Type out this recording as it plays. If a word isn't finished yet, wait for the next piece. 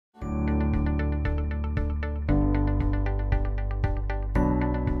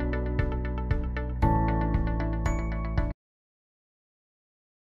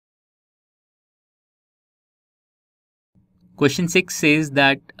Question 6 says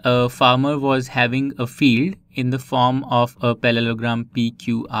that a farmer was having a field in the form of a parallelogram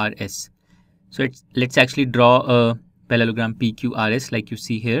PQRS. So let's actually draw a parallelogram PQRS like you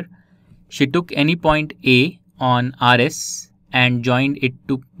see here. She took any point A on RS and joined it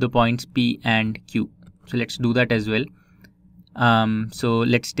to the points P and Q. So let's do that as well. So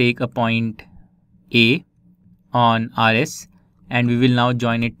let's take a point A on RS and we will now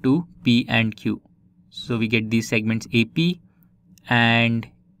join it to P and Q. So we get these segments AP and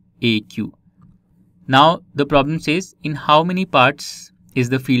AQ. Now the problem says in how many parts is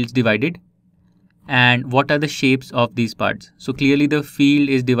the field divided and what are the shapes of these parts. So clearly the field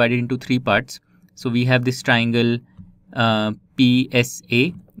is divided into 3 parts. So we have this triangle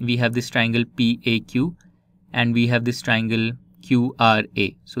PSA, we have this triangle PAQ, and we have this triangle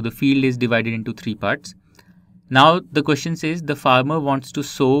QRA. So the field is divided into 3 parts. Now the question says the farmer wants to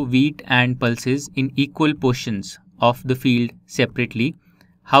sow wheat and pulses in equal portions of the field separately.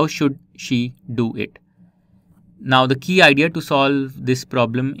 How should she do it? Now the key idea to solve this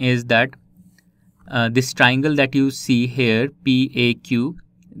problem is that this triangle that you see here, PAQ,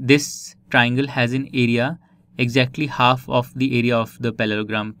 this triangle has an area exactly half of the area of the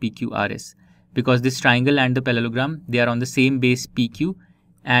parallelogram PQRS, because this triangle and the parallelogram, they are on the same base PQ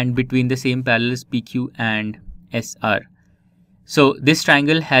and between the same parallels PQ and SR. So this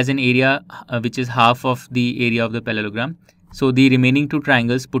triangle has an area which is half of the area of the parallelogram. So the remaining 2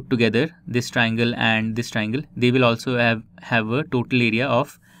 triangles put together, this triangle and this triangle, they will also have a total area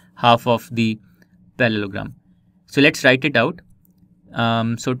of half of the parallelogram. So let's write it out.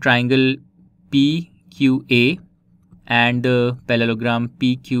 So triangle PQA and the parallelogram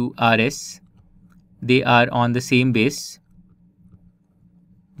PQRS, they are on the same base.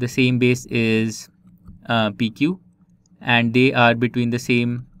 The same base is PQ and they are between the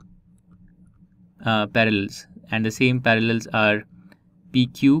same parallels, and the same parallels are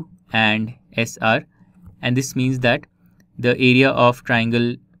PQ and SR, and this means that the area of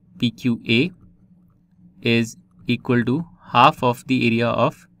triangle PQA is equal to half of the area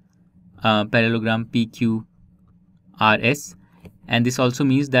of parallelogram PQRS, and this also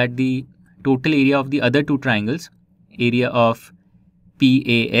means that the total area of the other 2 triangles, area of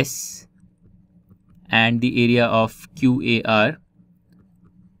PAS and the area of QAR,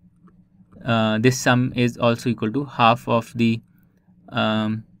 this sum is also equal to half of the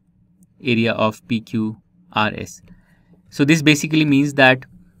area of PQRS. So this basically means that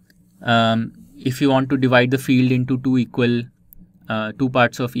if you want to divide the field into 2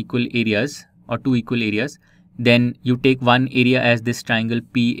 parts of equal areas or 2 equal areas, then you take one area as this triangle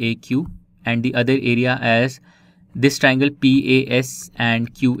PAQ and the other area as this triangle PAS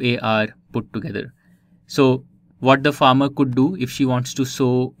and QAR put together. So what the farmer could do if she wants to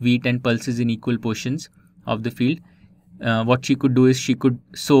sow wheat and pulses in equal portions of the field, what she could do is she could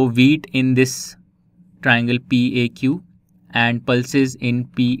sow wheat in this triangle PAQ and pulses in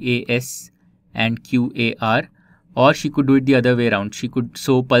PAS and QAR, or she could do it the other way around. She could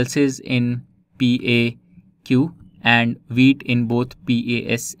sow pulses in PAQ and wheat in both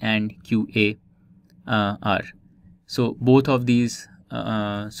PAS and QAR. So both of these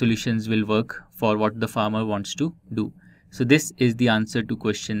solutions will work for what the farmer wants to do. So this is the answer to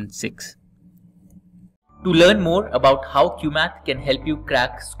question 6. To learn more about how QMath can help you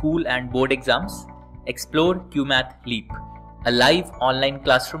crack school and board exams, explore QMath Leap, a live online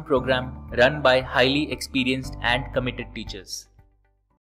classroom program run by highly experienced and committed teachers.